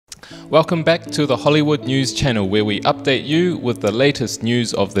Welcome back to the Hollywood News channel, where we update you with the latest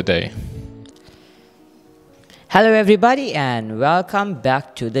news of the day. Hello everybody and welcome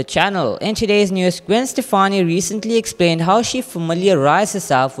back to the channel. In today's news, Gwen Stefani recently explained how she familiarized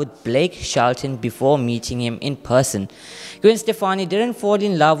herself with Blake Shelton before meeting him in person. Gwen Stefani didn't fall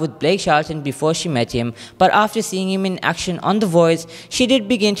in love with Blake Shelton before she met him, but after seeing him in action on The Voice, she did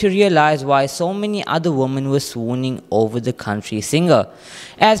begin to realize why so many other women were swooning over the country singer.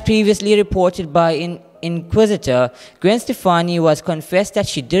 As previously reported by Inquisitor, Gwen Stefani was confessed that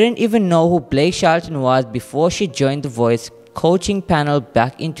she didn't even know who Blake Shelton was before she joined The Voice coaching panel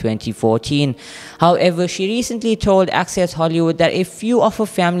back in 2014. However, she recently told Access Hollywood that a few of her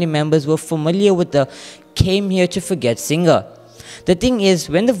family members were familiar with the Came Here to Forget singer. The thing is,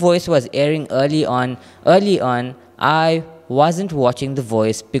 when The Voice was airing early on, I wasn't watching The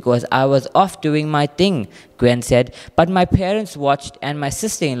Voice because I was off doing my thing, Gwen said, but my parents watched and my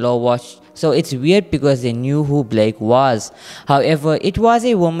sister-in-law watched, so it's weird because they knew who Blake was. However, it was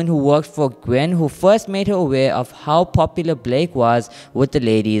a woman who worked for Gwen who first made her aware of how popular Blake was with the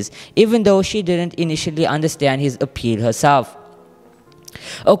ladies, even though she didn't initially understand his appeal herself.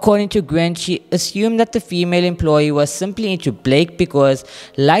 According to Gwen, she assumed that the female employee was simply into Blake because,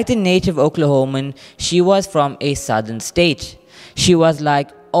 like the native Oklahoman, she was from a southern state. She was like,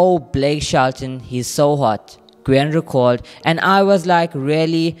 "Oh, Blake Shelton, he's so hot," Gwen recalled, and I was like,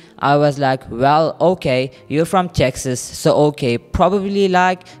 "Really?" I was like, "Well, okay, you're from Texas, so okay, probably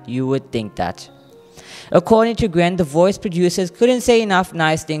like you would think that." According to Gwen, The Voice producers couldn't say enough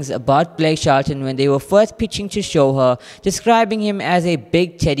nice things about Blake Shelton when they were first pitching to show her, describing him as a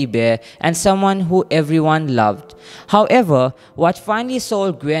big teddy bear and someone who everyone loved. However, what finally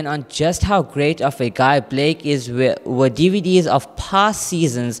sold Gwen on just how great of a guy Blake is were DVDs of past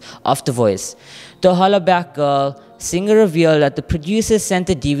seasons of The Voice. The Hollaback Girl singer revealed that the producers sent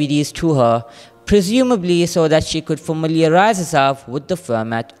the DVDs to her, presumably so that she could familiarize herself with the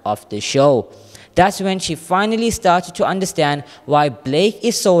format of the show. That's when she finally started to understand why Blake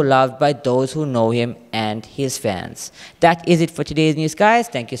is so loved by those who know him and his fans. That is it for today's news, guys.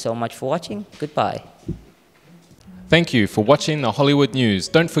 Thank you so much for watching. Goodbye. Thank you for watching the Hollywood News.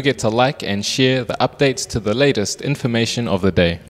 Don't forget to like and share the updates to the latest information of the day.